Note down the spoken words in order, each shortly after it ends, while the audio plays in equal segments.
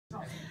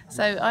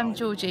So I'm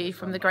Georgie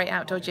from the Great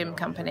Outdoor Gym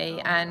Company,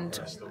 and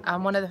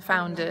I'm one of the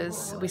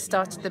founders. We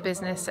started the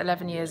business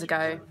 11 years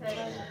ago.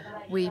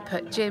 We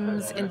put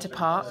gyms into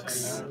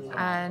parks,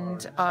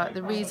 and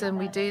the reason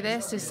we do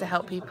this is to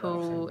help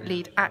people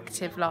lead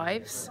active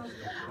lives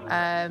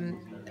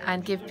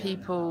and give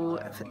people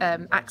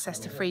access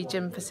to free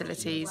gym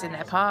facilities in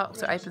their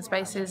parks or open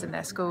spaces in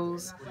their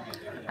schools.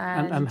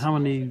 And how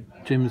many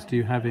gyms do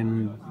you have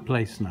in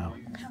place now?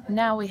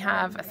 Now we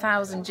have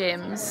 1,000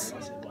 gyms,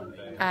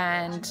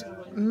 and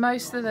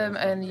most of them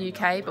are in the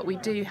UK, but we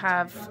do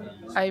have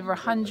over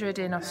 100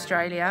 in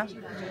Australia.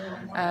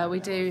 We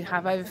do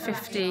have over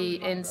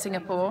 50 in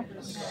Singapore,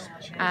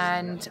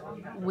 and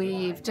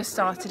we've just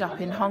started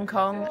up in Hong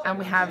Kong, and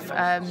we have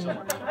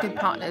good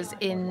partners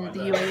in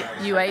the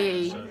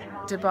UAE,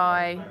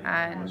 Dubai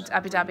and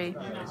Abu Dhabi.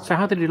 So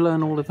how did you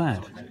learn all of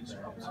that?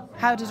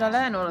 How did I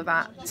learn all of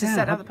that to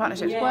set up the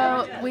partnerships?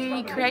 Well,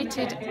 we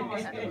created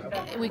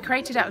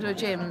outdoor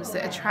gyms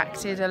that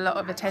attracted a lot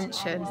of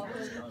attention.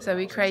 So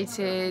we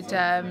created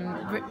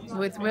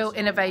with real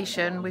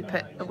innovation. We've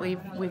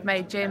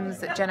made gyms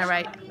that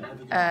generate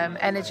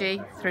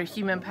energy through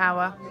human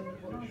power,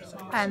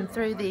 and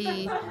through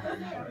the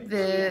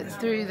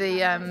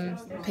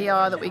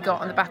PR that we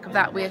got on the back of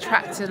that, we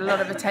attracted a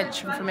lot of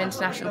attention from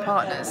international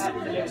partners.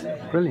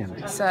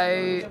 Brilliant.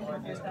 So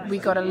we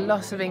got a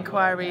lot of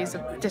inquiries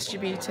of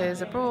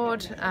distributors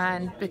abroad,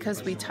 and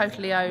because we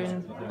totally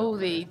own all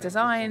the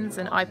designs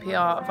and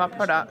IPR of our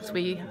product,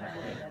 we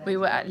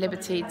were at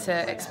liberty to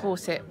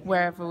export it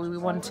wherever we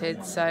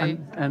wanted. So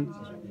and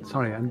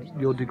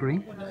your degree?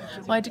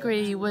 My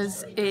degree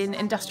was in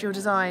industrial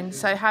design,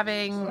 so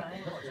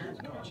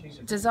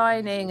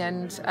designing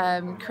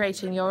and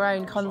creating your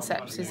own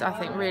concepts is, I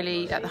think,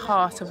 really at the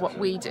heart of what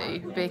we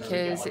do,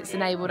 because it's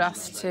enabled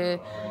us to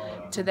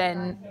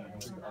then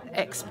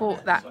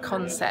export that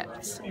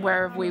concept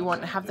wherever we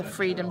want, have the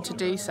freedom to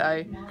do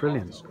so.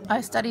 Brilliant.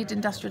 I studied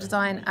industrial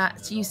design at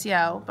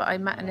UCL, but I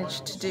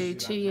managed to do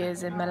 2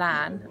 years in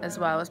Milan as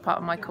well as part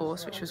of my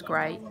course, which was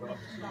great.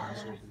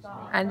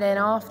 And then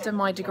after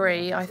my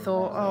degree, I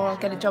thought, I'll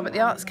get a job at the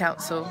Arts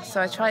Council.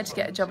 So I tried to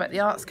get a job at the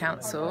Arts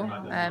Council,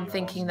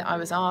 thinking that I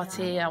was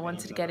arty, I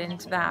wanted to get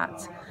into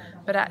that.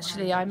 But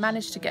actually I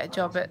managed to get a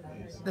job at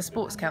the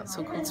Sports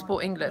Council called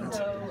Sport England,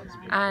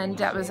 and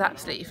that was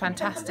absolutely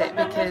fantastic,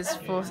 because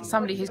for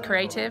somebody who's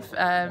creative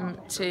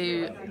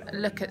to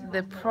look at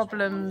the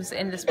problems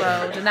in this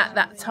world, and at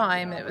that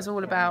time it was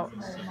all about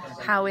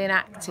how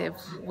inactive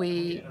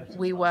we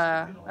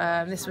were.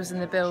 This was in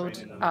the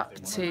build up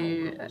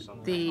to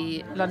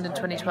the London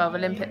 2012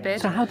 Olympic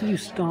bid. So how did you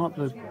start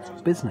the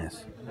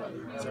business?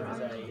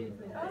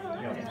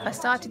 I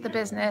started the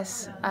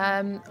business.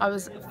 I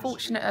was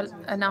fortunate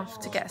enough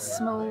to get a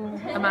small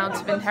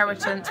amount of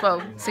inheritance,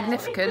 well,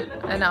 significant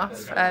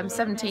enough,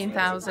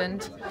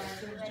 17,000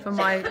 from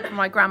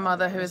my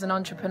grandmother, who is an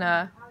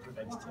entrepreneur,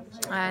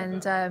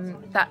 and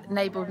that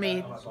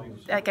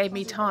gave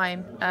me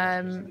time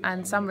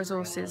and some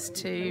resources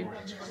to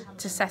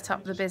set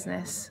up the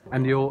business.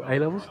 And your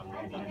A-levels?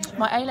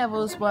 My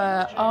A-levels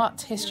were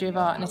art, history of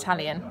art and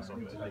Italian.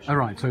 All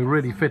right, so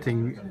really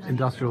fitting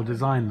industrial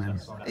design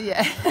then.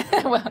 Yeah,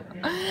 well,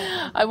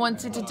 I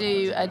wanted to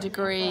do a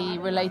degree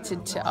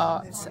related to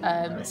art,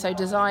 so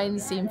design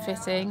seemed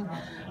fitting,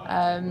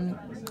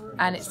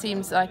 and it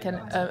seems like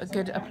a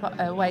good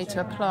way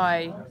to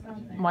apply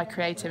my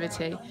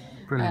creativity.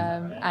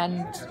 Brilliant.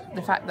 And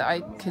the fact that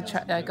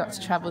I got to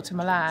travel to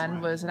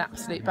Milan was an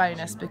absolute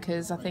bonus,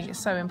 because I think it's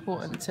so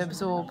important to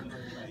absorb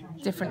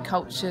different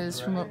cultures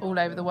from all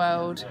over the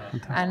world.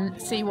 Fantastic. And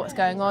see what's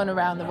going on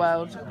around the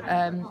world.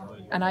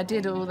 And I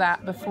did all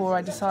that before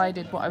I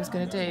decided what I was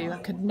going to do. I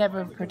could never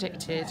have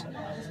predicted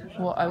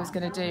what I was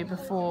going to do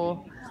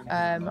before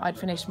I'd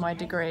finished my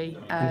degree.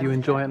 And you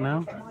enjoy it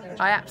now?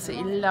 I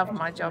absolutely love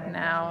my job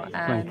now,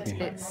 and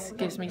it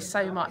gives me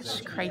so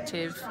much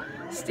creative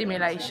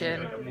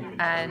stimulation,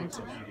 and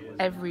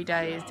every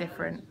day is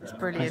different. It's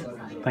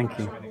brilliant. Thank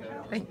you.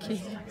 Thank you.